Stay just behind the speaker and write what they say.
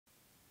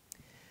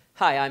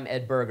Hi, I'm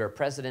Ed Berger,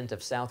 president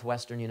of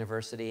Southwestern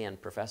University and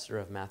professor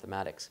of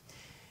mathematics.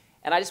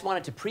 And I just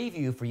wanted to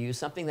preview for you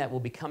something that will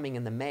be coming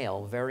in the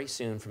mail very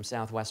soon from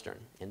Southwestern.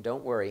 And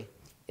don't worry,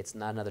 it's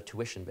not another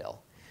tuition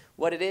bill.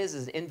 What it is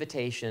an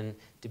invitation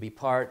to be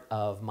part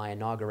of my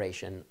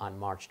inauguration on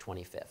March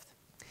 25th.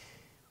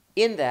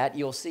 In that,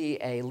 you'll see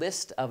a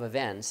list of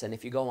events, and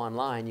if you go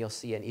online, you'll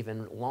see an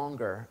even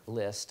longer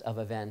list of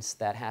events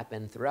that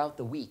happen throughout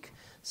the week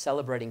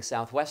celebrating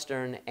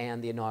Southwestern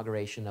and the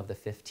inauguration of the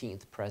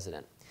 15th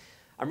president.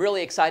 I'm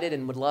really excited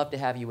and would love to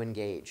have you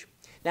engage.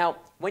 Now,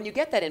 when you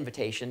get that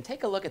invitation,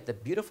 take a look at the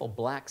beautiful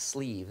black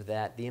sleeve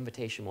that the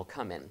invitation will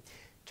come in.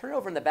 Turn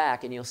over in the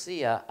back and you'll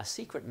see a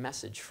secret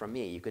message from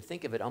me. You could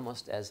think of it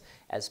almost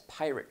as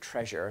pirate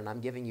treasure, and I'm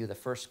giving you the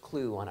first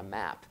clue on a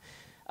map.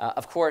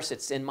 Of course,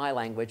 it's in my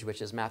language,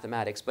 which is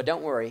mathematics, but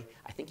don't worry,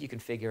 I think you can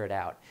figure it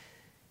out.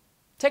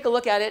 Take a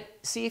look at it,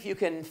 see if you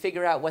can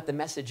figure out what the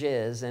message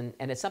is, and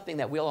it's something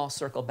that we'll all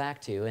circle back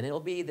to, and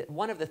it'll be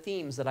one of the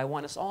themes that I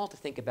want us all to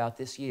think about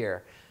this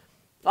year.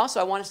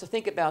 Also, I want us to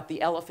think about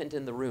the elephant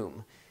in the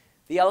room.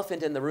 The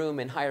elephant in the room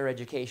in higher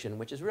education,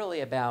 which is really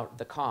about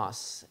the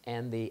costs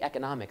and the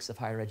economics of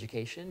higher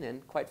education,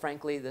 and quite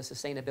frankly, the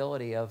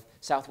sustainability of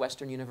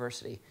Southwestern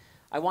University.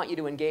 I want you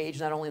to engage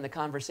not only in the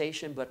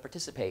conversation, but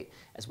participate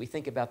as we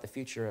think about the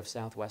future of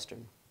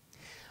Southwestern.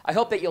 I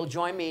hope that you'll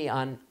join me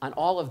on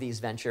all of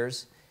these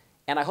ventures,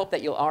 and I hope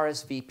that you'll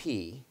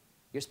RSVP.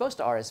 You're supposed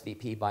to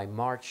RSVP by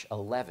March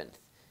 11th,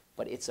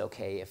 but it's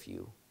okay if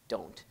you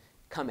don't.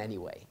 Come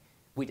anyway.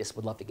 We just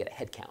would love to get a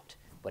head count,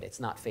 but it's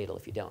not fatal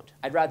if you don't.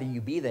 I'd rather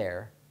you be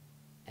there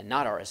and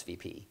not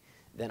RSVP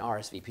than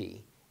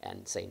RSVP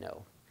and say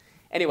no.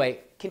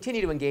 Anyway,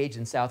 continue to engage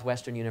in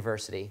Southwestern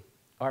University.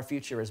 Our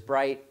future is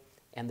bright,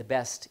 and the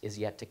best is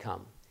yet to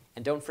come.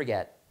 And don't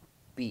forget,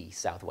 be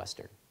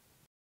Southwestern.